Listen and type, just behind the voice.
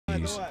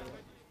please.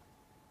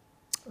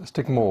 Let's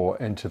dig more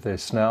into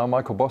this now.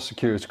 Michael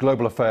Bociurkiw is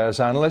Global Affairs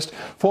Analyst,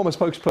 former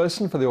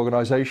spokesperson for the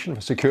Organisation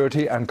for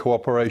Security and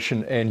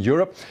Cooperation in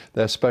Europe,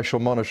 their special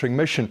monitoring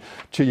mission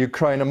to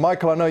Ukraine. And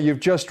Michael, I know you've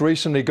just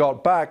recently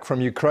got back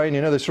from Ukraine.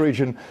 You know this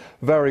region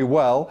very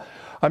well.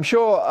 I'm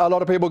sure a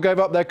lot of people gave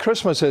up their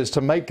Christmases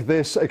to make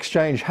this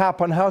exchange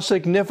happen. How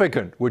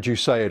significant would you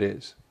say it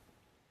is?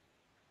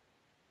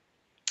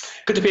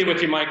 Good to be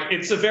with you, Mike.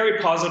 It's a very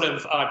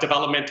positive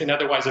development in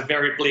otherwise a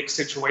very bleak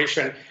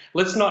situation.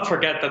 Let's not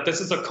forget that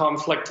this is a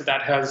conflict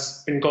that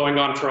has been going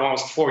on for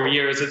almost 4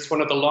 years. It's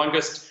one of the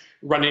longest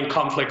running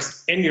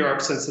conflicts in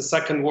Europe since the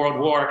Second World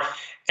War.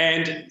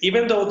 And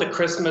even though the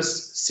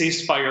Christmas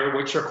ceasefire,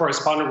 which your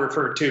correspondent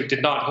referred to,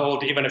 did not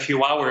hold even a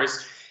few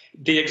hours,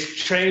 the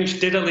exchange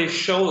did at least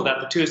show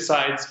that the two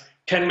sides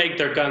can make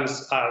their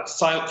guns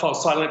fall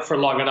silent for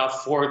long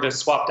enough for this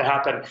swap to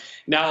happen.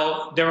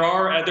 Now, there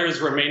are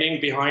others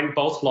remaining behind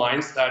both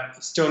lines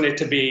that still need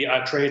to be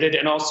traded.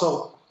 And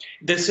also,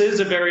 this is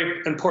a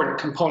very important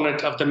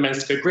component of the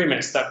Minsk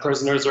agreements, that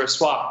prisoners are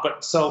swapped.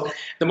 But so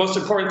the most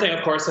important thing,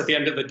 of course, at the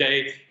end of the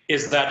day,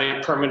 is that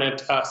a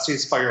permanent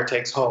ceasefire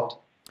takes hold.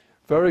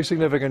 Very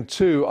significant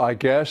too, I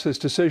guess, this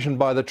decision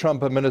by the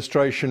Trump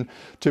administration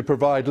to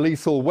provide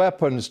lethal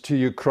weapons to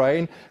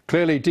Ukraine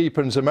clearly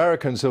deepens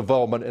Americans'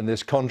 involvement in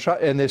this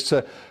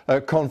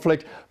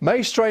conflict.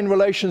 May strain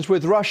relations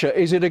with Russia.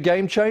 Is it a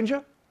game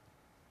changer?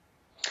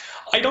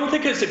 I don't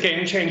think it's a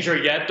game changer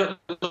yet.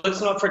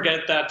 Let's not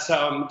forget that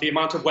the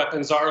amount of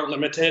weapons are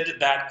limited,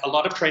 that a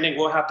lot of training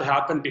will have to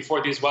happen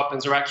before these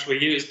weapons are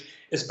actually used,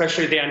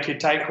 especially the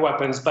anti-tank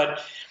weapons.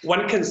 But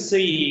one can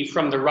see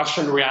from the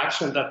Russian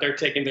reaction that they're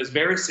taking this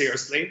very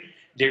seriously.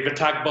 They've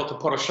attacked both the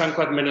Poroshenko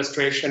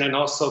administration and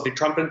also the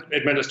Trump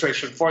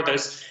administration for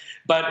this.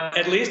 But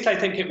at least I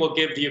think it will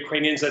give the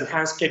Ukrainians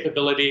enhanced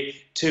capability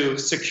to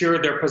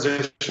secure their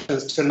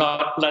positions, to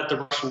not let the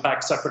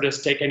Russian-backed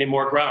separatists take any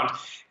more ground.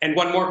 And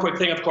one more quick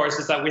thing, of course,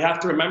 is that we have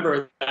to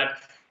remember that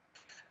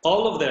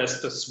all of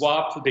this, the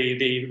swap,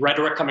 the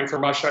rhetoric coming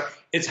from Russia,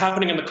 it's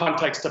happening in the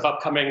context of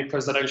upcoming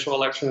presidential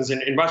elections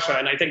in Russia.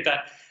 And I think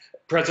that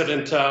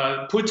President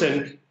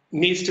Putin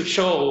needs to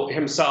show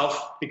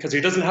himself, because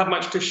he doesn't have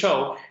much to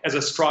show, as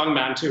a strong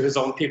man to his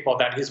own people,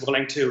 that he's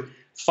willing to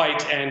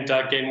fight and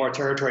gain more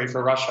territory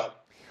for Russia.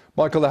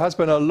 Michael, there has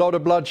been a lot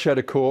of bloodshed,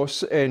 of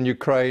course, in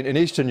Ukraine, in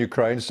eastern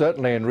Ukraine,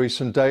 certainly in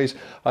recent days.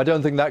 I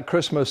don't think that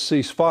Christmas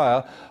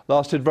ceasefire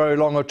lasted very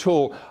long at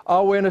all.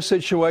 Are we in a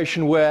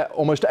situation where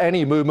almost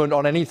any movement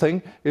on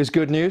anything is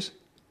good news?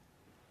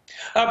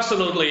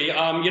 Absolutely.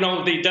 You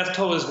know, the death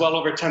toll is well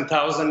over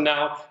 10,000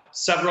 now.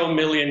 Several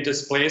million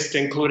displaced,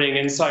 including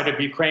inside of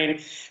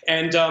Ukraine.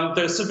 And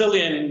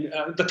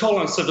the toll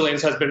on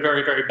civilians has been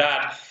very, very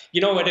bad. You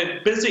know, at a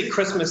busy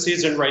Christmas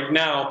season right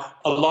now,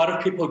 a lot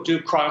of people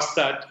do cross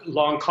that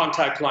long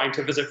contact line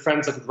to visit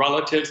friends and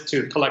relatives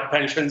to collect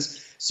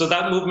pensions. So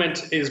that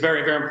movement is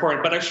very, very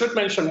important. But I should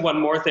mention one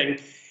more thing.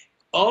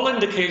 All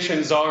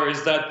indications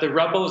is that the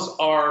rebels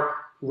are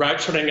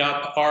ratcheting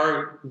up,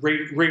 are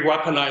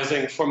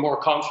re-weaponizing for more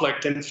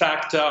conflict. In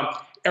fact,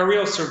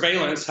 aerial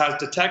surveillance has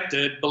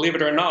detected, believe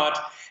it or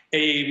not,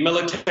 a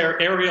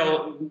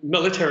aerial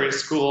military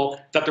school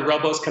that the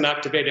rebels can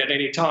activate at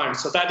any time.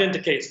 So that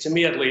indicates, to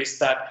me at least,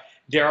 that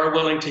they are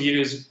willing to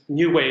use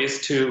new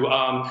ways to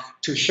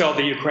shell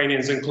the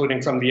Ukrainians,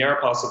 including from the air,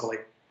 possibly.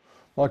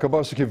 Michael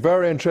Bociurkiw,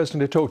 very interesting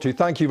to talk to you.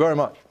 Thank you very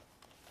much.